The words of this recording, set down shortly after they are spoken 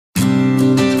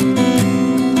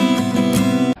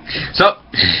What's up,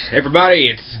 everybody?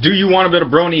 It's Do You Want a Bit of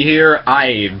Brony here.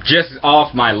 I'm just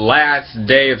off my last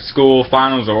day of school.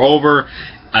 Finals are over.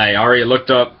 I already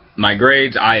looked up my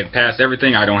grades. I have passed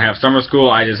everything. I don't have summer school.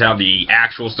 I just have the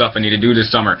actual stuff I need to do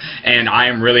this summer. And I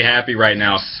am really happy right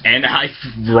now. And I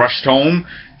rushed home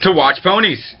to watch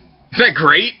ponies. Isn't that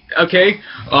great? Okay.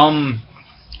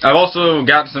 I've also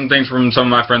got some things from some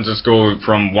of my friends at school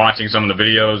from watching some of the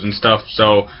videos and stuff.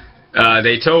 So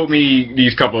they told me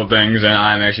these couple of things, and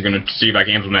I'm actually going to see if I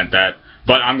can implement that.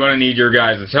 But I'm going to need your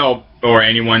guys' help, or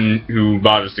anyone who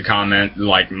bothers to comment,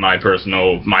 like my first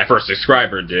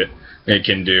subscriber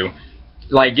can do.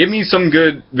 Like, give me some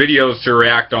good videos to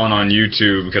react on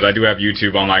YouTube, because I do have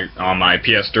YouTube on my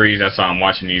PS3. That's how I'm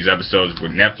watching these episodes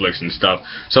with Netflix and stuff.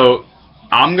 So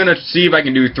I'm going to see if I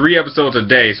can do 3 episodes a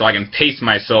day, so I can pace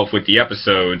myself with the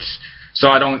episodes, so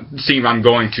I don't seem I'm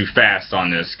going too fast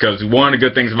on this. Because one of the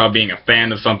good things about being a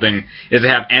fan of something is to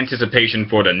have anticipation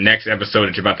for the next episode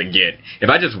that you're about to get. If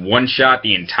I just one-shot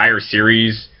the entire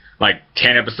series, like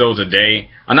 10 episodes a day,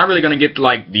 I'm not really going to get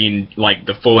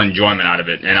the full enjoyment out of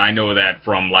it. And I know that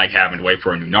from like having to wait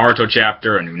for a new Naruto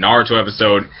chapter, a new Naruto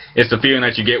episode. It's the feeling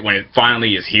that you get when it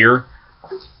finally is here.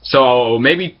 So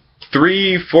maybe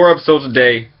 3-4 episodes a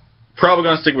day. Probably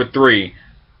going to stick with 3.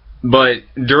 But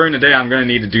during the day, I'm going to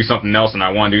need to do something else, and I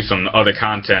want to do some other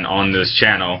content on this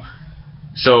channel.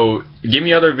 So give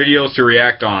me other videos to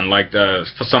react on, like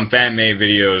some fan-made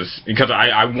videos, because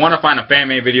I want to find a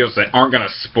fan-made videos that aren't going to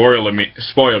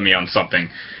spoil me on something.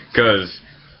 Because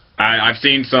I've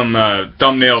seen some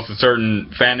thumbnails of certain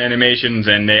fan animations,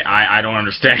 and I don't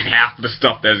understand half the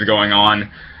stuff that's going on.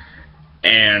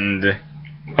 And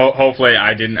hopefully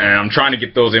I didn't, and I'm trying to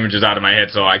get those images out of my head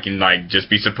so I can just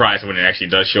be surprised when it actually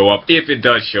does show up, if it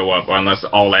does show up, unless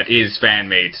all that is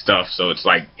fan-made stuff, so it's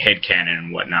like headcanon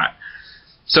and whatnot.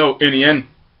 So in the end,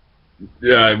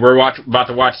 we're about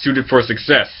to watch Suited for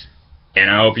Success, and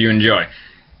I hope you enjoy.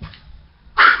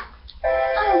 Oh,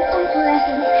 Uncle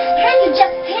Evan, can you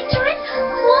just picture it?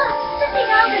 What? Sitting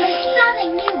out in a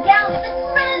stunning new gown with a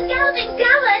grand galloping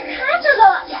gala and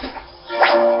catalog.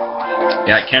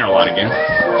 Yeah, I can a lot again.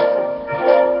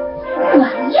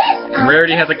 Well, yes,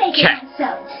 Rarity has a cat. So,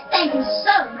 thank you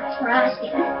so much for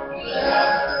asking.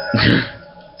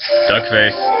 Duck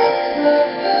face.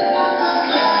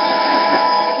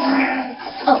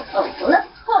 Oh, of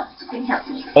course you can help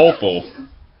me. Awful.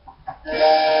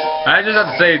 I just have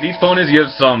to say, these ponies give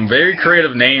some very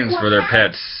creative names for their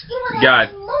pets. You got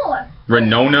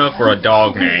Renona for a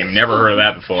dog name, never heard of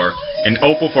that before, and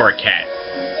Opal for a cat.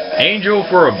 Angel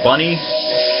for a bunny.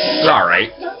 It's alright.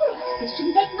 This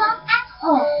shouldn't take long at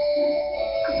all.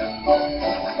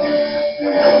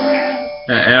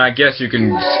 And I guess you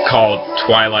can call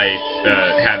Twilight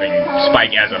having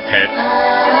Spike as a pet.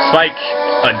 Spike,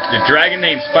 a dragon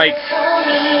named Spike.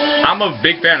 I'm a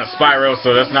big fan of Spyro,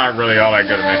 so that's not really all that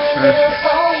good of me.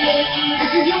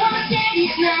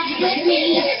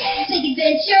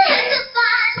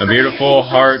 A beautiful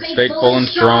heart, faithful and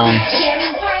strong.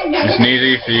 It's an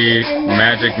easy feat.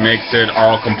 Magic makes it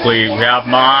all complete. We have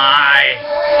my...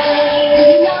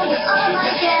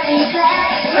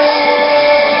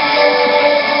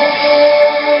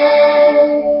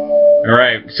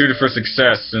 Alright, Suited for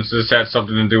Success. Since this had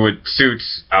something to do with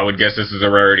suits, I would guess this is a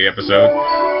Rarity episode.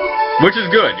 Which is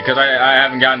good, because I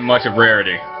haven't gotten much of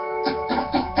Rarity.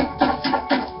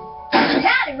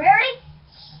 Howdy, Rarity!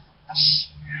 Shh!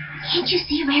 Can't you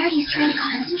see Rarity's trying to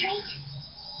concentrate?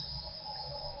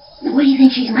 What do you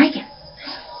think she's making?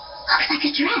 Looks like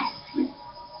a dress.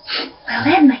 Well,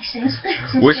 that makes sense.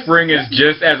 Whispering is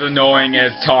just as annoying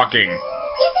as talking. Is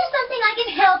there something I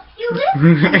can help you with?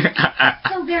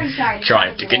 So very sorry.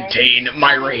 Trying to contain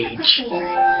my rage. Could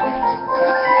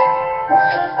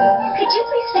you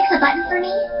please fix a button for me?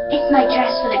 It's my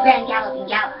dress for the Grand Galloping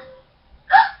Gala.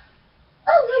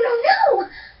 Oh, no.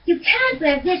 You can't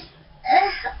wear this.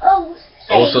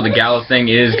 Oh, so the gala thing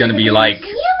is going to be like...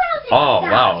 Oh,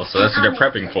 wow, so that's what they're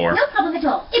prepping for. No problem at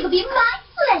all. It would be my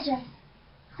pleasure.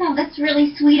 Oh, that's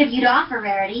really sweet of you to offer,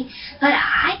 Rarity, but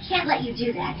I can't let you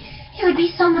do that. It would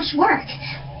be so much work.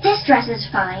 This dress is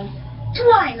fine.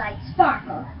 Twilight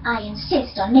Sparkle. I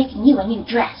insist on making you a new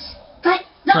dress. But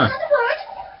not another word.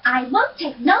 I won't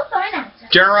take no for an answer.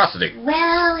 Generosity.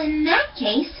 Well, in that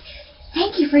case,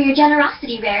 thank you for your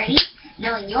generosity, Rarity.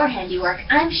 Knowing your handiwork,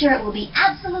 I'm sure it will be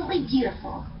absolutely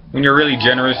beautiful. When you're really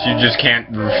generous, you just can't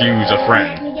refuse a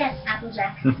friend. Let me guess,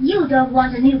 Applejack. You don't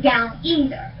want a new gown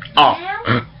either. Oh,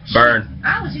 Well, burn.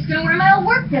 I was just going to wear my old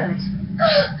work goods.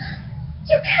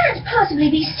 You can't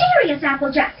possibly be serious,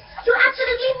 Applejack. You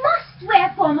absolutely must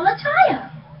wear formal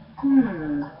attire.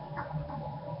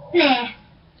 Nah.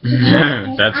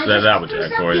 That's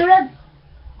applejack for you.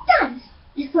 Done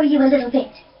for you a little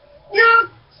bit. No.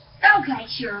 Okay,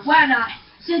 sure. Why not?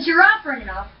 Since you're offering it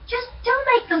all, just don't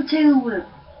make them too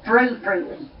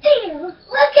fruity. Deal.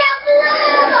 Look out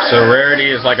below. So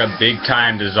Rarity is like a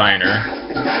big-time designer.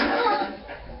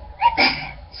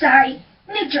 Sorry,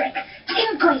 new trick.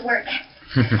 Didn't quite work.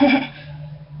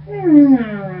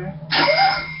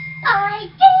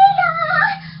 Idea!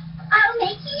 I'll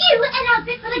make you an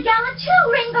outfit for the gala too,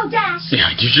 Rainbow Dash. Yeah,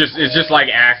 it's just like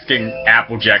asking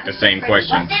Applejack the same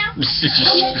question. What now?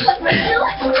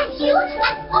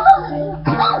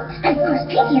 And of course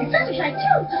Pinky and Fluttershy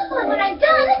too. Well, when I'm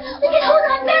done, we can hold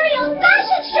our very own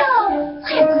fashion show.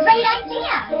 What a great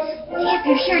idea. If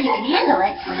you're sure you can handle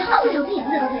it. Oh, it'll be a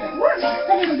little bit of work,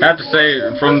 but it'll be... I have to say,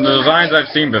 from the designs I've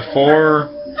seen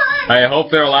before, I hope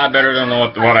they're a lot better than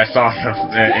what I saw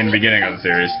in the beginning of the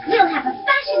series. We'll have a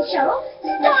fashion show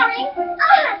starring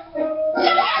us!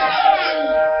 Yay!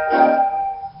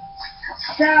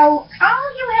 So, all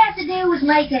you have to do is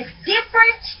make a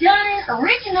different, stunning,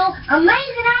 original,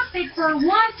 amazing outfit for 1,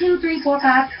 2, 3, 4,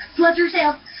 5, plus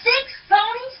yourself 6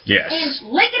 ponies. Yes.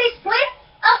 And lickety-split.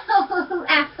 Oh,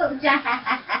 Applejack.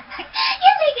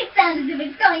 You make it sound as if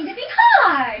it's going to be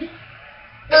hard.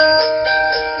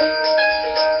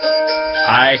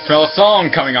 I smell a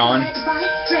song coming on. Thread by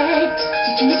thread,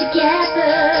 stitching it together.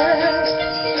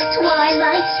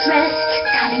 Twilight stress,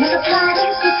 cutting up the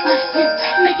patterns with twisters,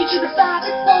 making sure the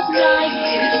fabric falls right.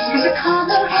 It's for the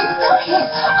collar and the head.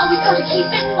 Always got to keep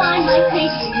in mind my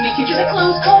pacing, making sure the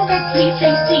clothes correctly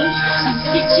facing. I'm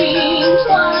stitching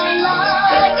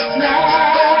twilight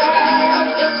thread.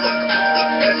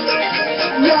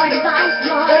 Yard by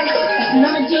yard,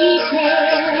 none of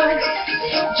details.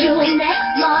 Jewel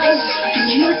neckline,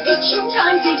 continuous stitching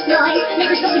time takes 9. Make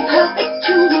her something perfect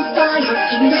to refine.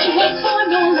 Even though she hates for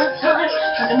no less time,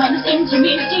 try to mind this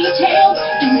intimate detail.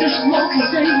 In the small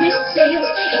concern with sales,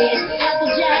 it's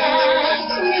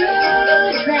Applejack's new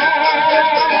dress.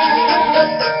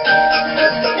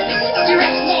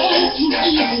 Direct making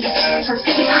easy, first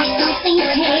pick I something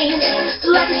tame.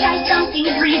 Fluttershy something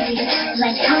breezy,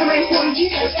 blend color and form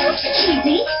juices, looks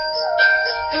cheesy.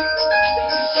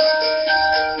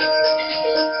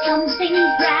 Something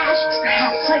brash,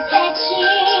 perhaps catching.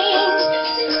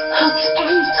 Hooks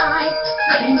and eyes,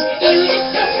 couldn't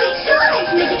irresistibly try.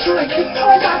 Making sure it's fits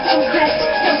or lock and crest.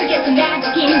 Don't forget the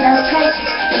magic in the press.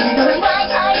 Even though it's right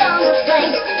eye on the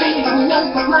flank, rainbow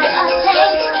knows what my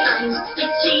tank. I'm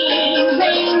stitching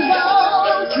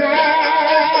rainbow dress.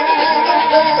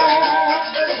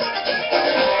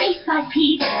 Piece by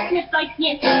piece, snip by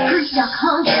snip, curves duck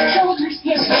hung, shoulders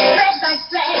hip, thread by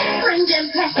thread, fringe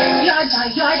and press, yard by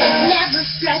yard, never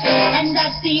stress, and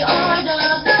that's the art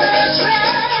of the dress.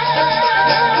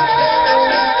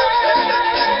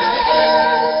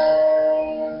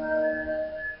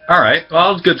 Alright,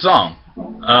 well, it's a good song.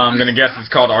 I'm gonna guess it's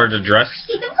called Art of Dress.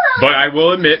 But I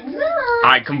will admit,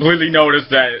 I completely noticed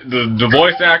that the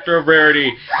voice actor of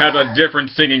Rarity has a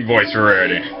different singing voice for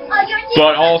Rarity.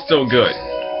 But all still good.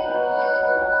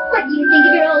 What do you think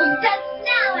of your old ducks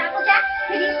now, Applejack?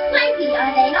 Pretty swanky,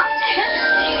 are they not?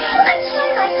 I'm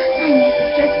sorry, I made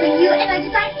this dress for you, and I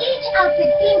designed each outfit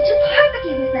themed to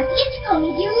perfectly reflect each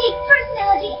pony's unique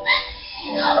personality.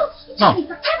 Oh, it took me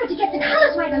forever to get the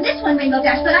colors right on this one, Rainbow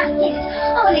Dash, but I did.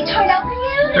 Oh, and they turned out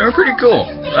beautiful. They were pretty cool.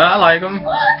 I like them.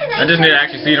 I just need to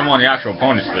actually see them on the actual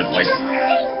pony split. Like, and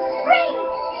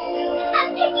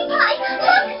Pinkie Pie,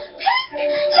 look, pink,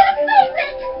 your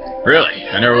favorite. really?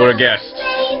 I never would have guessed.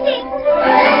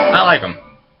 I like them.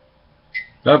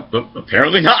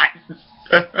 Apparently not.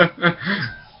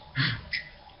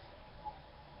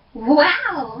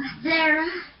 Wow,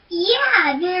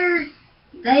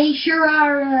 they sure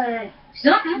are,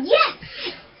 something. Yes,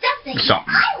 something.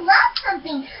 Something. I love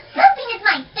something. Something is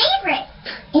my favorite.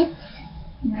 It's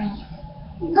nice.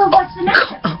 But what's the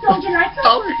matter? Don't you like them?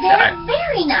 Oh, they're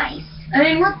very nice.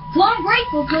 And we're plumb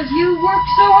grateful because you worked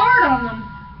so hard on them.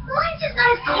 Mine's just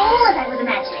not as cool as I was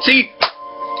imagining. See,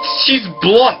 she's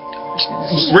blunt.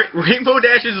 Rainbow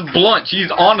Dash is blunt. She's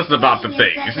honest about the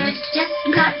things. That's just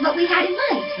not what we had in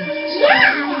mind.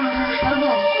 Yeah.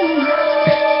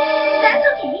 That's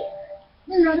okay.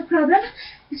 Not a problem.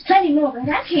 There's plenty more where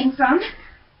that came from.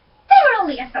 They were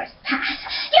only a first pass.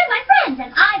 You're my friends,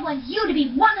 and I want you to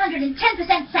be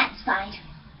 110% satisfied.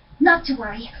 Not to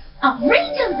worry. I'll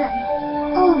redo them.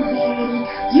 Oh, Rarity,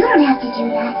 you don't have to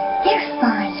do that. They're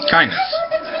fine. Kindness. I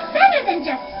want them to be better than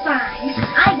just fine.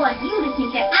 I want you to think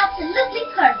they're absolutely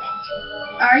perfect.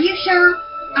 Are you sure?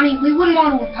 I mean, we wouldn't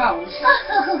want to impose.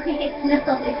 Oh, it's no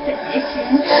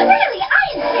exhibition. Really,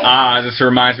 I insist. This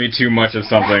reminds me too much of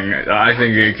something. I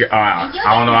think I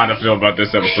don't know how to feel about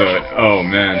this episode. Oh,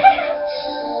 man.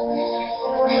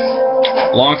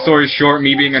 Long story short,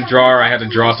 me being a drawer, I had to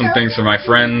draw some things for my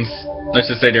friends. Let's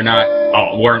just say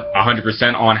weren't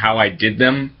 100% on how I did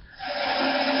them.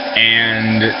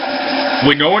 And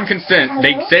with no one consent,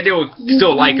 they said they would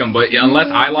still like them, but unless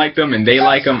I like them and they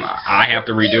like them, I have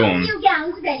to redo them. New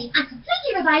gown's ready. I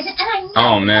completely revised it, and I know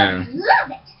Oh, man.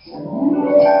 love it.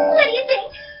 What do you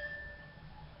think?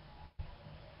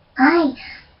 I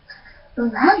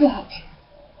love it.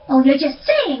 Oh, you're just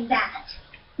saying that.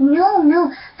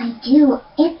 No, I do.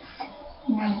 It's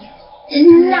nice.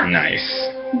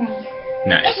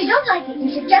 Nice. If you don't like it,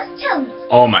 you should just tell me.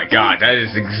 Oh my god, that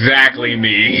is exactly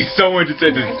me. Someone just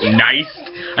said it's nice.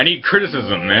 I need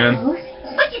criticism, man. What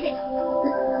is it?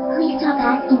 Please stop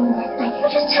asking me that.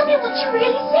 Just tell me what you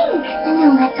really think.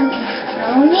 No, that's okay.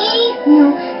 Romy?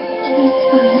 No, it's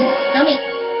fine. Romy.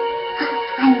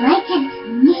 I like it.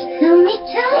 Tell me.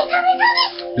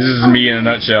 This is me in a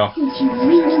nutshell. Since you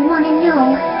really want to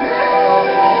know.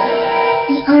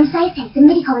 The arm size has the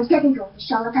midi collar doesn't go with the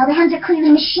shawl lapel. The hands are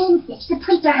clearly machine stitched. The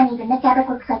pleats are uneven. The fabric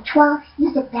looks like toile.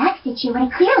 Use a back stitch here when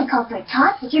it clearly calls for a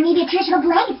top stitch or maybe a traditional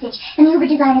blanket stitch. And the over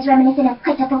design is reminiscent of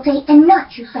prêt-à-porter and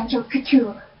not true French haute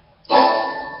couture.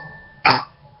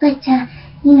 But,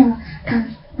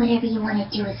 whatever you want to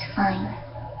do is fine.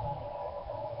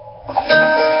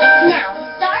 Now, the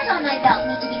stars on my belt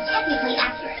need to be technically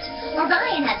accurate.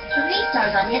 Orion has 3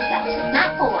 stars on his belt,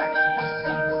 not 4.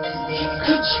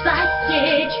 Stitch by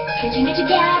stitch, stitching it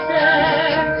together.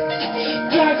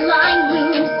 Deadline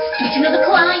looms, don't you know the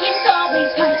client's always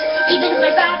right. Even if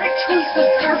my fabric choice was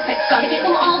perfect, gotta get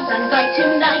them all done by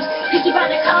tonight. Picky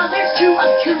by the colors, too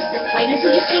obtrusive, wait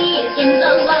until you see it in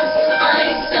the light.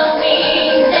 I'm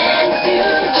sewing them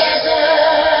together.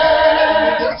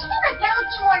 Don't you know that that would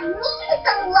be more neat with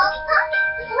some lollipop?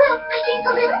 Well, I think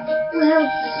a little. Well,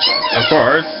 Of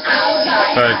course.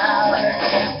 But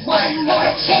one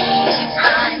more change,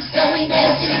 I'm sewing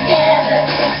them together.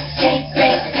 Take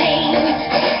great pain.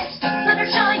 Let her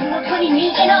shine, you're putting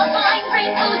me in a fine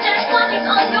rainbow dash. What is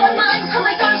on your mind? Oh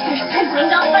my gosh, there's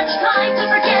simply not much time to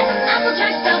forget. Apple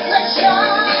dress up, let's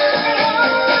shine.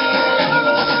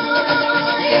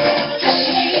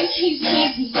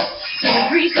 Easy.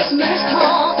 Every Christmas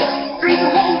call brings a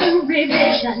whole new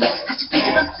revision. Have to pick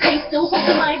up a pace, so hold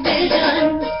to my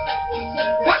vision.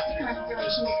 That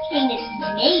constellation is Canis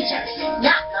Major,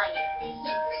 not minor.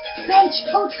 French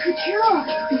haute couture,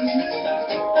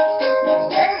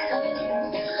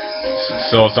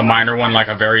 so it's a minor one, like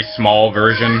a very small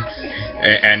version,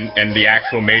 and the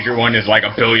actual major one is like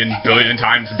a billion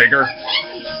times bigger.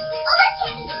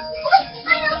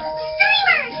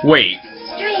 Wait.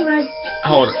 Streamers.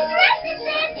 Hold it.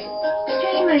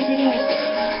 Streamers it is.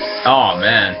 Oh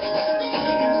man.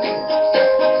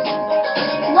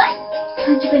 What?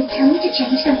 Aren't you going to tell me to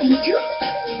change something too?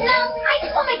 No, I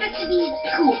just want my dress to be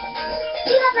cool.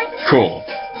 Do you not like the color? Cool.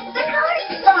 The color's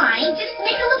fine, just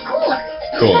make it look cooler.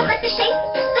 Cooler. Do you not like the shape?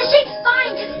 The shape's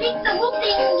fine, just make the whole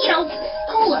thing,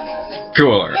 cooler.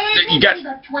 Cooler. You got.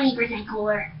 About 20%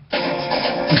 cooler.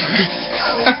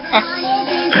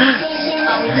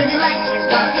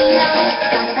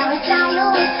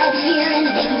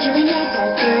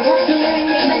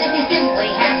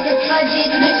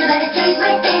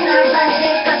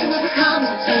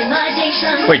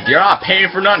 Wait, you're not paying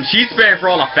for nothing. She's paying for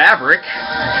all the fabric.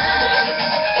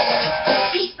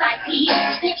 Piece by piece,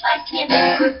 snip by snip,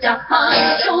 grouped upon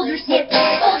shoulders, hips,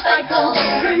 fold by fold,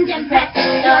 pruned and pressed,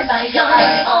 yard by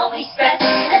yard, always stressed,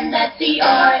 and that's the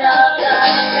art of the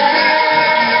dress.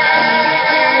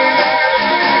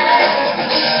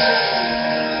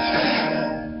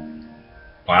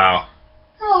 Wow.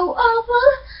 Oh, awful.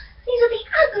 These are the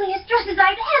ugliest dresses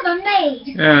I've ever made.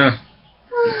 Yeah.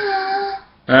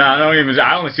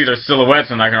 I only see their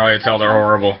silhouettes and I can already tell they're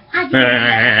horrible. I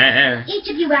get each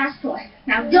of you asked for.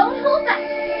 Now don't hold back.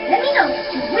 Let me know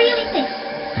what you really think.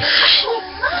 It's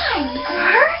fine.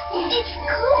 It's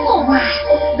cool.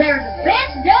 They're the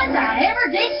best duds I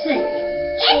ever did see.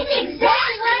 It's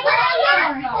exactly what I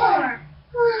asked for.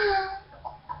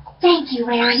 Thank you,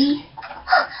 Rarity.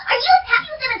 Are you as happy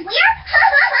with them as we are?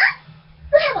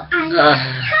 Well, I'm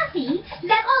happy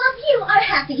that all of you are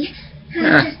happy.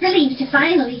 I'm just relieved to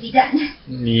finally be done.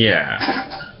 Yeah.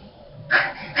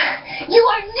 You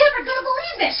are never gonna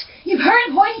believe this. You've heard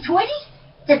of Hoity-Toity?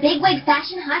 The bigwig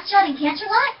fashion hotshot in Cancer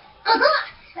Lot?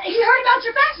 He heard about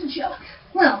your fashion show.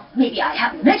 Well, maybe I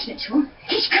haven't mentioned it to him.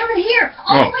 He's coming here,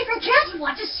 all the way from Cancer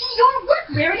Lot to see your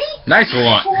work, Rarity. Nice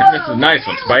one. That's a nice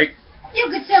one, Spike. You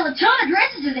could sell a ton of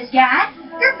dresses to this guy.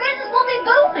 Your business will be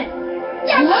booming.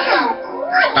 Wow.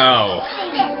 Oh.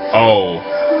 Oh.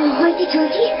 Oh,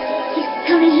 hoity-toity. He's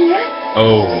coming here.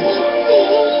 Oh.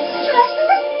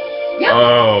 Yep.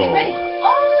 Oh. Ready.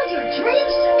 All your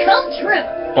dreams to come true.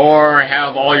 Or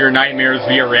have all your nightmares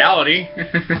be a reality. Oh,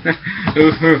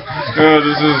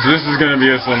 this is gonna be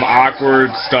some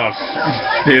awkward stuff,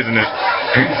 isn't it?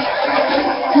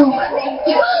 Oh,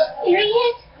 here he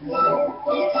is.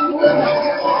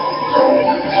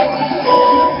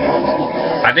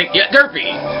 I think, yeah, Derpy!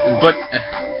 But,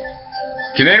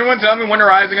 can anyone tell me when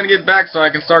her eyes are gonna get back so I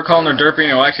can start calling her Derpy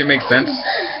and it'll actually make sense?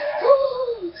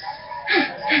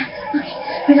 Okay,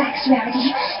 relax,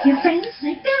 Rarity. Your friends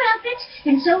like their outfits,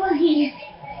 and so will he.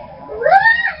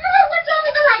 What's wrong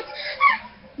with the lights?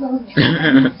 Well,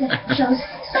 the show's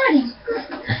starting.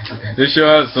 This show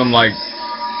has some, like...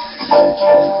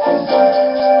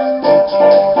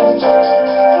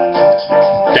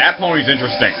 That pony's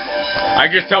interesting. I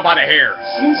can just tell by the hair.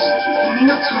 Since standing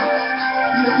up tall,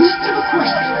 you're weak to the point,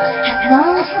 have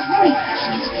long for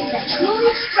boyfriends that truly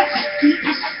express the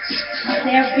essence of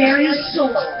their very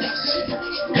souls.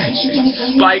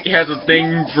 Spike has a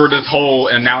thing for this whole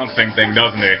announcing thing,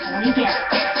 doesn't he?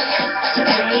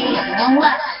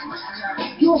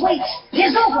 Your wait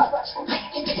is over.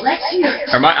 Let's hear it.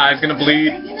 Are my eyes gonna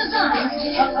bleed?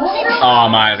 Oh,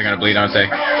 my eyes are gonna bleed, aren't they?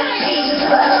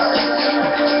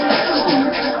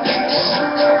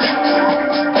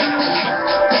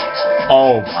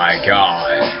 Oh my god.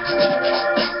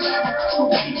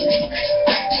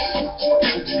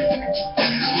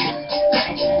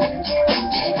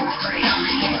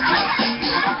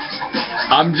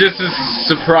 I'm just as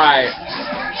surprised.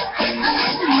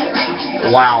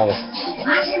 Wow.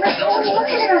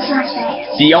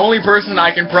 The only person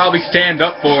I can probably stand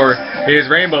up for is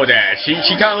Rainbow Dash. She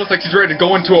kind of looks like she's ready to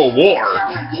go into a war.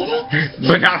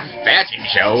 But not a fashion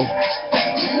show.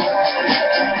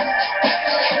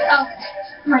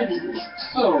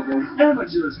 Oh, those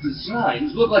amateurs'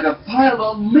 designs look like a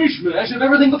piled-on mishmash of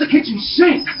everything but the kitchen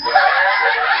sink.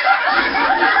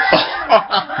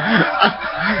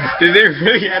 Did they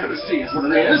really have to See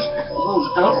what it is? Those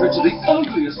outfits are the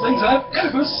ugliest things I've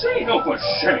ever seen. Oh, for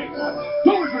shame.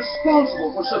 Who is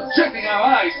responsible for subjecting our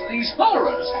eyes to these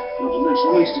horrors? Not to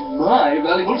mention wasting my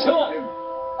valuable time.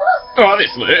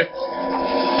 Obviously.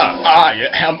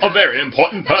 I am a very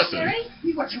important person.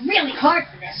 You worked really hard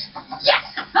for this. Yes!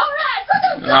 Alright!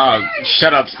 Oh,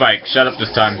 shut up, Spike. Shut up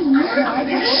this time.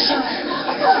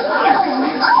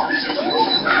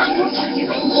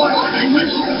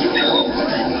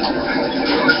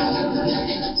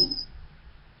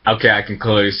 Okay, I can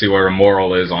clearly see where the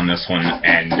moral is on this one,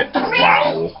 and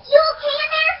wow. You okay in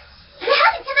there? You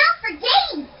haven't come out for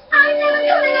days! I'm never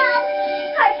coming out!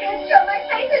 I can't show my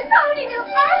face in pony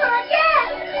milk ever again!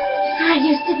 I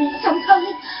used to be so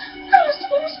pony. I used to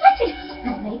be respected.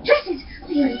 I made dresses.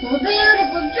 Beautiful,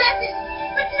 beautiful dresses.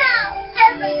 But now,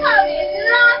 every pony is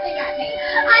laughing at me.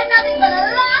 I'm nothing but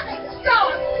a laughing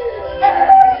stock.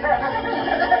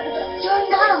 You're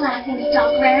not a laughing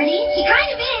stock, Rarity. He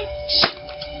kind of is.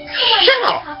 Shut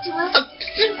up! Talk to us.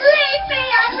 Leave me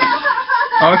alone!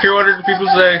 I don't care what other people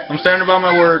say. I'm standing by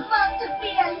my word. I want to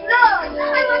be alone.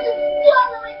 I want to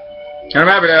swallow it. And I'm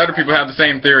happy that other people have the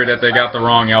same theory that they got the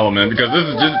wrong element, because this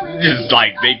is just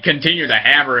like, they continue to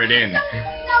hammer it in.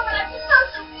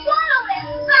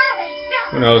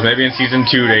 Who knows, maybe in season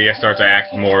 2 they start to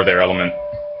act more of their element.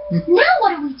 Now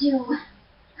what do we do?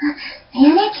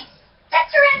 Panic?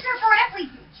 That's your answer for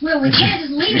everything. Well, we can't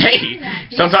just leave it. Hey,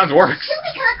 sometimes works. She'll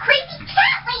become a crazy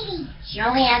cat lady. She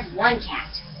only has one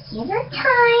cat. Give her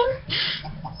time.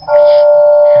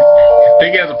 I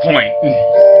think he has a point.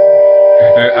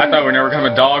 I thought we'd never become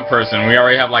a dog person. We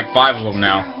already have like 5 of them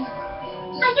now.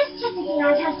 I guess technically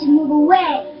I'd have to move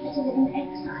away to live in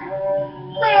exile.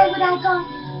 Where would I go?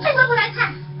 And what would I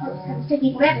pack? Oh, it's going to take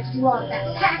me forever to do all of that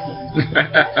packing. What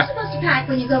are you supposed to pack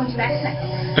when you go into exile?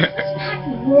 Pack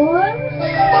warm.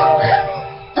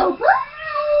 Oh,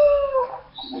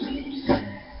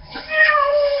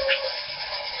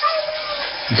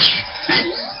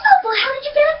 boy, how did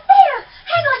you get up there?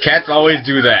 Hang on. Cats always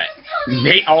do that.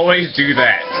 They always do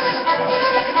that.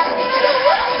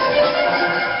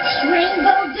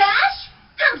 Rainbow Dash?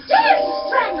 How dare you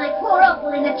strand like poor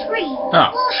Opal in a tree? Oh.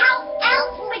 Well, how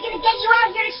else am I going to get you out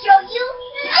here to show you?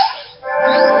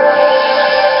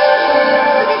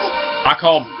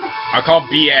 I call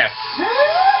BS.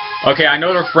 Okay, I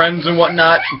know they're friends and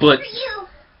whatnot, but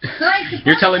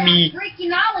you're telling me Freaky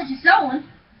knowledge is going.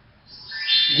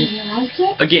 Do you like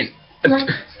it? again.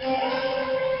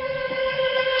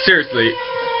 Seriously,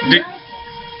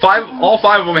 all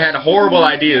five of them had horrible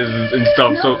ideas and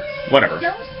stuff, so whatever.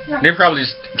 They're probably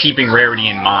just keeping Rarity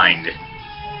in mind.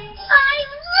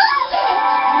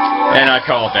 And I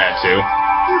call it that too.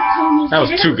 That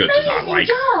was too good to not like.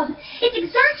 It's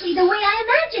exactly the way I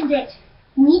imagined it.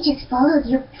 We just followed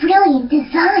your brilliant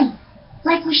design.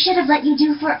 Like we should have let you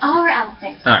do for our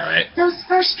outfits. Alright. Those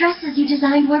first dresses you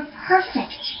designed were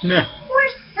perfect. Yeah.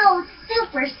 We're so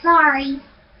super sorry.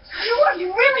 You worked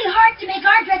really hard to make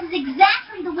our dresses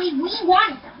exactly the way we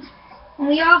wanted them. And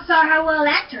we all saw how well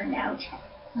that turned out.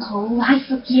 Oh, I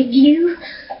forgive you.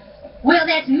 Well,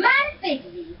 that's my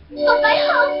figure. But my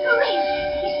whole career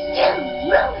is still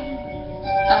ruined.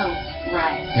 Oh,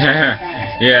 right.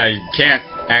 Yeah, you can't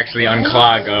actually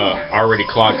unclog already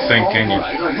clogged sink, can you?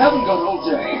 Alright, I haven't got all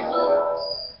day.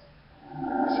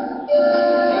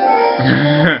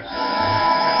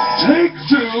 Take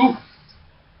two.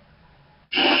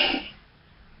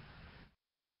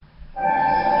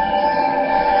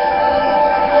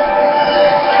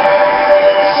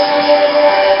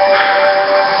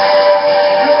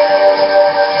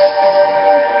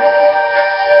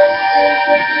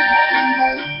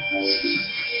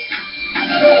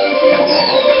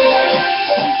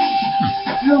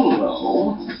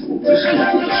 Hello. This is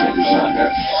not the same designer.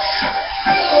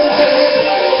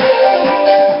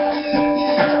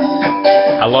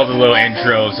 I love the little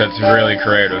intros, that's really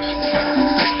creative.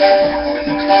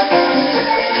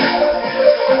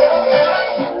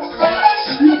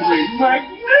 Simply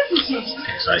magnificent!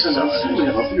 Yes, And I'm sure we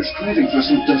have a fierce craving for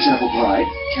some Dutch apple pie,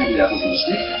 candied apple from the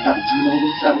stick, apple turnover,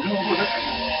 apple turnover.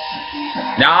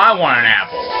 Now I want an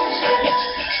apple.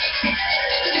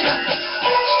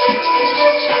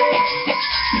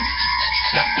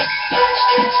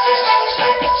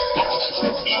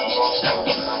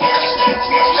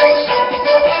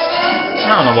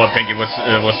 I don't know what Pinky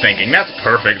was thinking. That's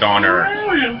perfect on her.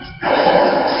 Brilliant!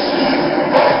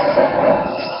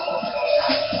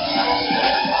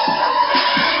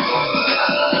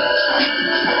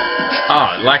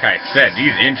 Oh, like I said,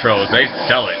 these intros, they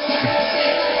sell it.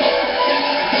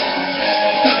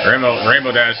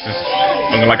 Rainbow Dash is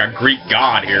looking like a Greek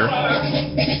god here.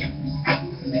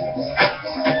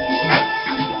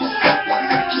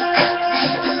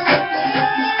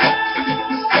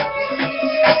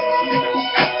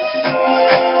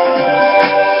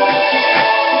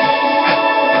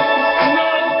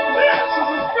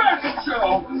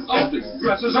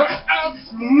 Dresses are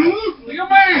absolutely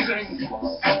amazing!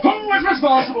 Who is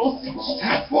responsible?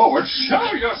 Step forward,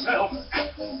 show yourself!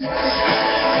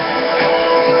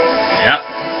 Yep.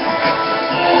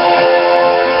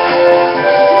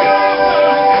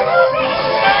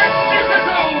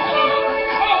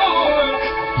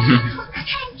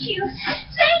 Thank you.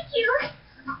 Thank you.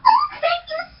 Oh, thank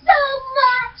you so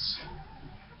much.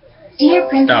 Dear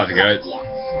Princess That was good. Celestia,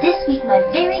 this week my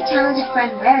very talented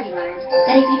friend Rarity learned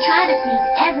that if you try to please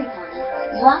every pony,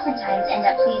 you oftentimes end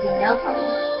up pleasing no pony,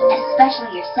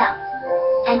 especially yourself.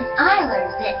 And I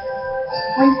learned this.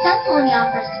 When some pony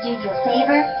offers to do you a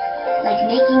favor, like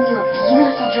making you a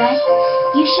beautiful dress,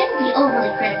 you shouldn't be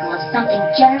overly critical of something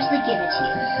generously given to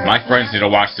you. My friends need to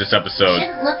watch this It episode.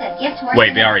 shouldn't look a gift worth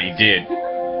Wait, they already did.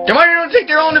 Then why don't they take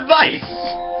their own advice?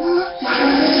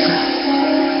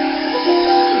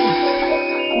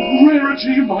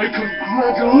 Rarity, my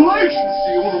congratulations to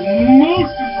you on the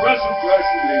most impressive dress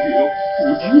you made.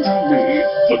 Would you do me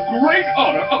the great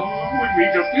honor of allowing me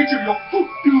to feature your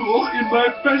couture in my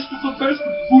best of the best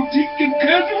boutique in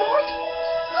Canterbury?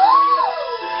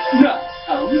 Now,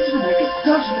 I'll need you to make a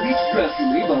dozen of each dress for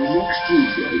me by next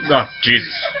Tuesday. Oh,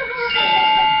 Jesus.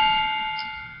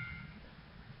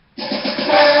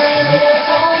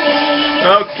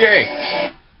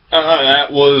 Okay.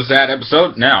 That was that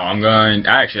episode. Now, I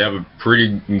actually have a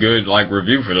pretty good,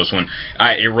 review for this one.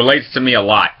 It relates to me a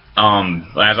lot.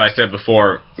 As I said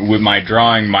before, with my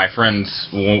drawing, my friends,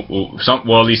 at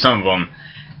least some of them,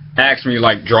 asked me,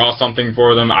 draw something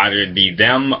for them, either it be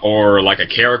them or, a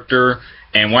character.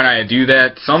 And when I do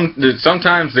that,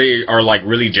 sometimes they are,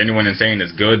 really genuine and saying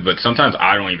it's good, but sometimes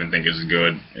I don't even think it's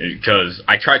good. Because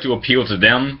I try to appeal to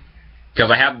them, because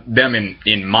I have them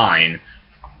in mind.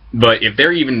 But if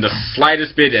they're even the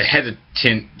slightest bit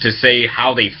hesitant to say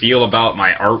how they feel about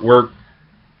my artwork,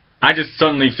 I just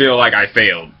suddenly feel like I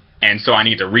failed. And so I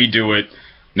need to redo it,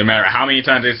 no matter how many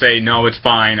times they say, no, it's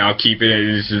fine, I'll keep it.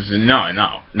 It's just, no,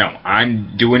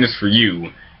 I'm doing this for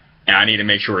you, and I need to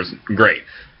make sure it's great.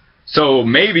 So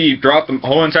maybe throughout the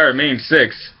whole entire main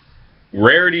 6,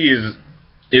 Rarity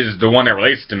is the one that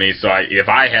relates to me, so if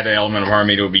I had an element of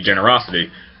harmony, it would be generosity.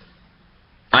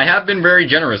 I have been very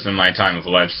generous in my time with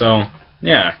life, so,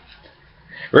 yeah.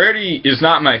 Rarity is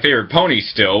not my favorite pony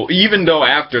still, even though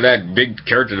after that big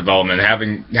character development,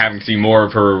 having seen more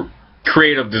of her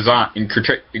creative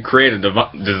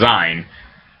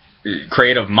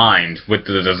mind with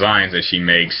the designs that she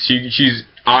makes, she's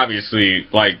obviously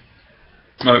like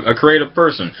a creative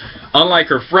person. Unlike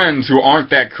her friends who aren't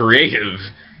that creative,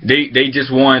 they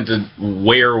just wanted to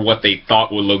wear what they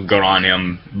thought would look good on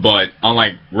him, but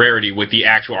unlike Rarity with the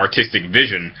actual artistic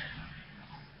vision,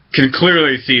 can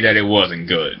clearly see that it wasn't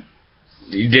good.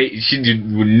 She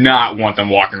would not want them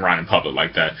walking around in public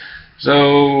like that.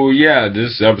 So yeah,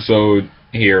 this episode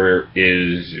here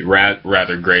is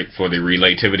rather great for the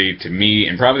relativity to me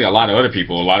and probably a lot of other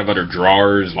people, a lot of other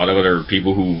drawers, a lot of other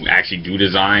people who actually do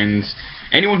designs,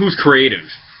 anyone who's creative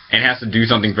and has to do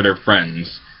something for their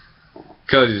friends.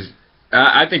 Because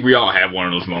I think we all have one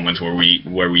of those moments where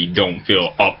we don't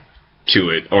feel up to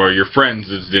it, or your friends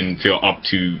just didn't feel up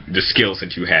to the skills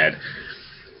that you had.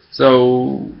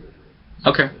 So,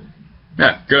 okay,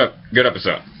 yeah, good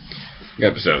episode.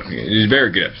 Good episode. It was a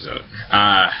very good episode.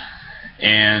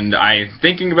 And I'm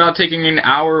thinking about taking an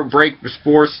hour break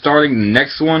before starting the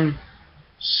next one.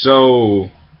 So,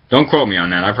 don't quote me on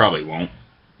that. I probably won't.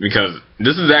 Because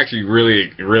this is actually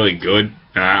really, really good.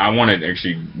 I want to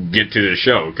actually get to the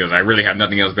show, because I really have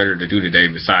nothing else better to do today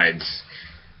besides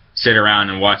sit around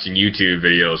and watching YouTube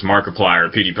videos, Markiplier,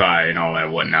 PewDiePie, and all that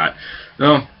whatnot.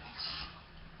 So,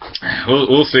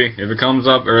 we'll see. If it comes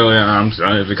up early,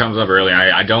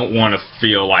 I don't want to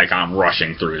feel like I'm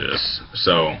rushing through this.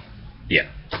 So, yeah.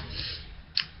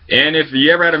 And if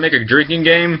you ever had to make a drinking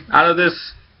game out of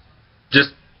this,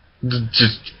 just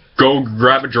go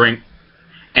grab a drink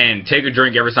and take a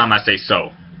drink every time I say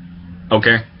so.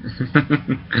 Okay?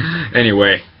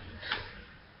 Anyway.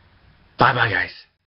 Bye-bye, guys.